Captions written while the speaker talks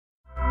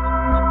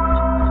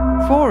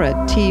Forward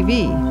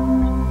TV.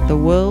 The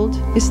world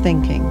is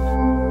thinking.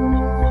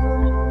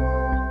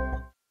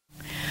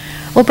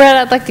 Well, Brad,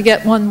 I'd like to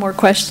get one more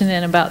question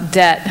in about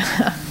debt,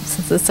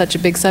 since it's such a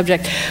big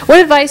subject. What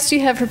advice do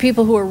you have for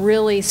people who are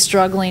really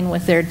struggling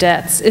with their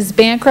debts? Is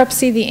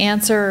bankruptcy the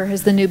answer, or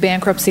has the new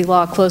bankruptcy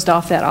law closed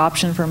off that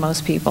option for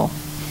most people?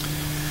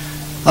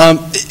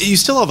 You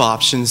still have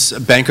options.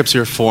 Bankruptcy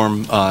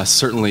reform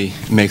certainly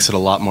makes it a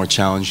lot more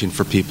challenging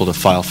for people to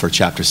file for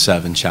Chapter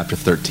 7. Chapter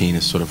 13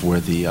 is sort of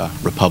where the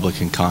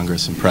Republican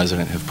Congress and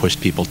President have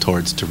pushed people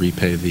towards to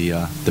repay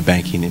the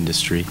banking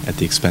industry at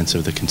the expense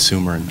of the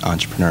consumer and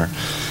entrepreneur.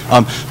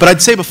 But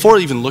I'd say before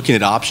even looking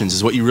at options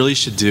is what you really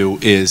should do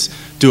is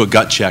do a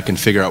gut check and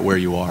figure out where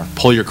you are.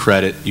 Pull your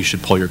credit. You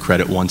should pull your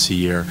credit once a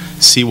year.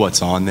 See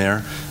what's on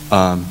there.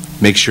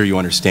 Make sure you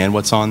understand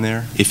what's on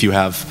there. If you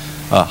have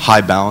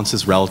high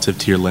balances relative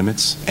to your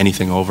limits,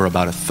 anything over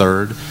about a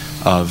third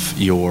of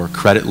your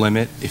credit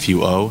limit, if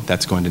you owe,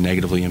 that's going to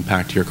negatively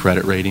impact your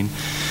credit rating.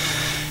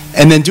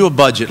 And then do a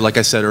budget, like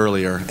I said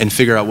earlier, and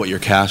figure out what your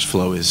cash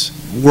flow is.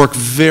 Work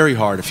very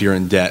hard if you're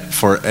in debt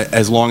for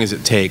as long as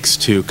it takes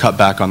to cut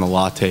back on the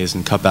lattes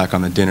and cut back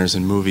on the dinners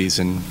and movies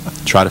and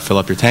try to fill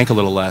up your tank a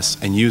little less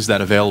and use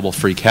that available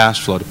free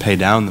cash flow to pay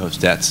down those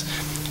debts.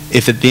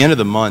 If at the end of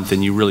the month,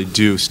 and you really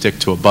do stick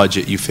to a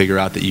budget, you figure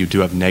out that you do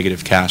have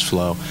negative cash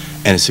flow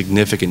and a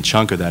significant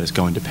chunk of that is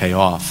going to pay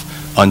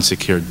off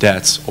unsecured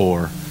debts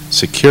or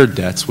secured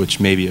debts, which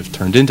maybe have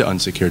turned into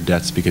unsecured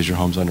debts because your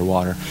home's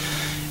underwater,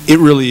 it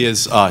really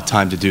is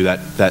time to do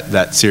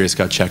that serious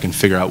gut check and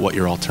figure out what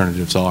your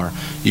alternatives are.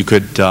 You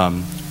could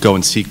go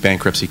and seek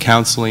bankruptcy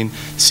counseling,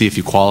 see if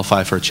you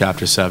qualify for a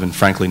Chapter 7.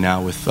 Frankly,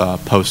 now with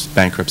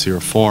post-bankruptcy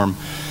reform,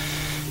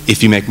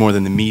 if you make more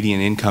than the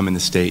median income in the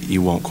state,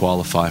 you won't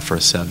qualify for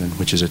a 7,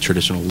 which is a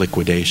traditional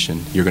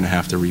liquidation. You're going to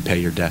have to repay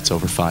your debts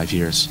over 5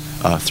 years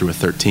through a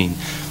 13.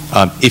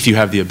 If you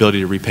have the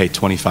ability to repay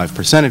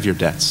 25% of your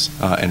debts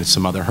and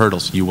some other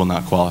hurdles, you will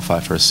not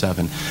qualify for a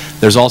 7.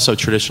 There's also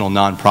traditional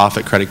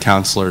nonprofit credit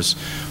counselors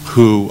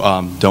who,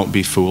 don't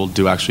be fooled,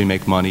 do actually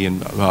make money,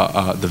 and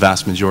the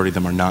vast majority of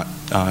them are not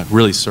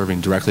really serving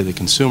directly the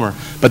consumer,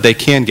 but they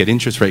can get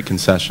interest rate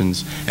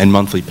concessions and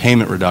monthly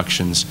payment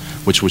reductions,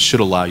 which should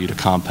allow you to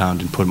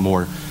compound and put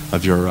more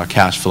of your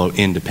cash flow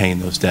into paying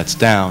those debts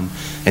down.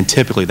 And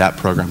typically that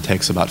program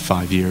takes about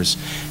 5 years.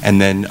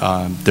 And then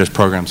there's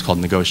programs called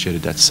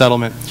negotiated debt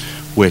settlement,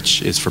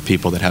 which is for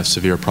people that have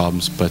severe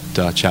problems, but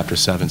Chapter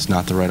 7 is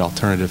not the right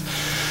alternative.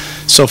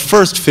 So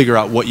first, figure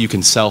out what you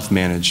can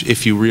self-manage.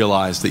 If you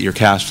realize that your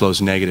cash flow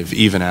is negative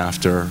even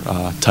after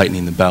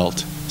tightening the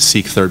belt,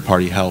 seek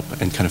third-party help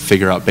and kind of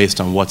figure out, based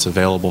on what's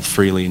available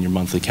freely in your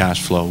monthly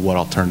cash flow, what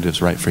alternative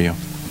is right for you.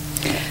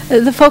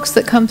 The folks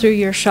that come through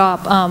your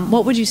shop,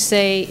 what would you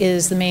say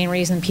is the main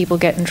reason people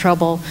get in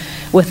trouble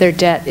with their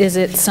debt? Is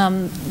it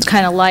some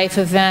kind of life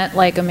event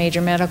like a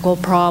major medical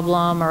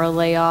problem or a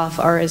layoff,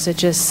 or is it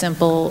just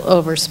simple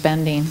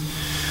overspending?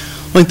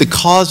 I think the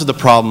cause of the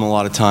problem a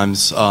lot of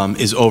times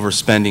is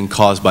overspending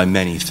caused by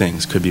many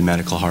things. Could be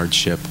medical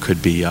hardship,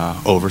 could be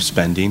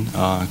overspending,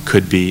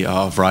 could be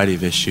a variety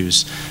of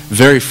issues.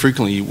 Very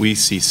frequently we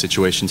see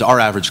situations, our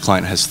average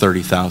client has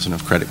 $30,000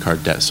 of credit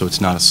card debt, so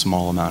it's not a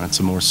small amount, it's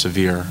a more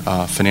severe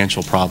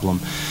financial problem.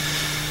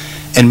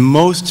 And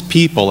most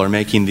people are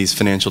making these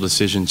financial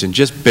decisions and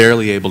just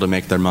barely able to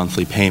make their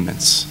monthly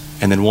payments.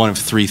 And then one of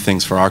 3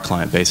 things for our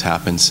client base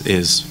happens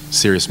is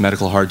serious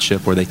medical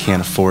hardship, where they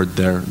can't afford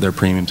their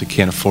premiums, they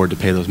can't afford to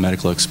pay those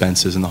medical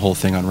expenses, and the whole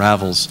thing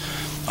unravels.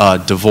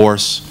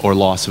 Divorce or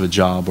loss of a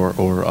job or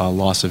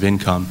loss of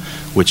income,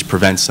 which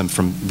prevents them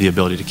from the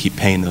ability to keep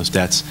paying those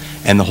debts,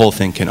 and the whole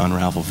thing can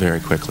unravel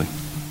very quickly.